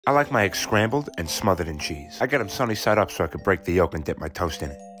I like my eggs scrambled and smothered in cheese. I get them sunny side up so I could break the yolk and dip my toast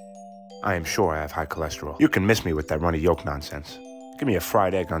in it. I am sure I have high cholesterol. You can miss me with that runny yolk nonsense. Give me a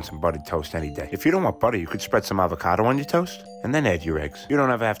fried egg on some buttered toast any day. If you don't want butter, you could spread some avocado on your toast and then add your eggs. You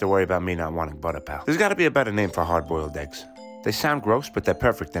don't ever have to worry about me not wanting butter, pal. There's gotta be a better name for hard-boiled eggs. They sound gross, but they're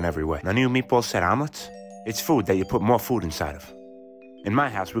perfect in every way. None of you meatballs said omelets? It's food that you put more food inside of. In my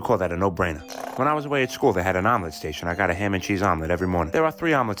house, we call that a no-brainer. When I was away at school, they had an omelet station. I got a ham and cheese omelet every morning. There are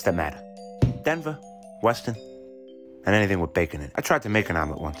 3 omelets that matter: Denver, Weston, and anything with bacon in it. I tried to make an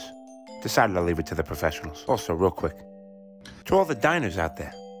omelet once. Decided I'll leave it to the professionals. Also, real quick, to all the diners out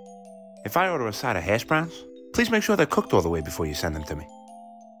there, if I order a side of hash browns, please make sure they're cooked all the way before you send them to me.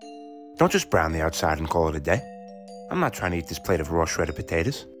 Don't just brown the outside and call it a day. I'm not trying to eat this plate of raw shredded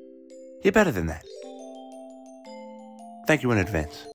potatoes. You're better than that. Thank you in advance.